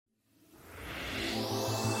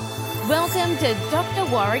welcome to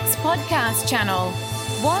Dr. Warwick's podcast channel.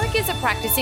 Warwick is a practicing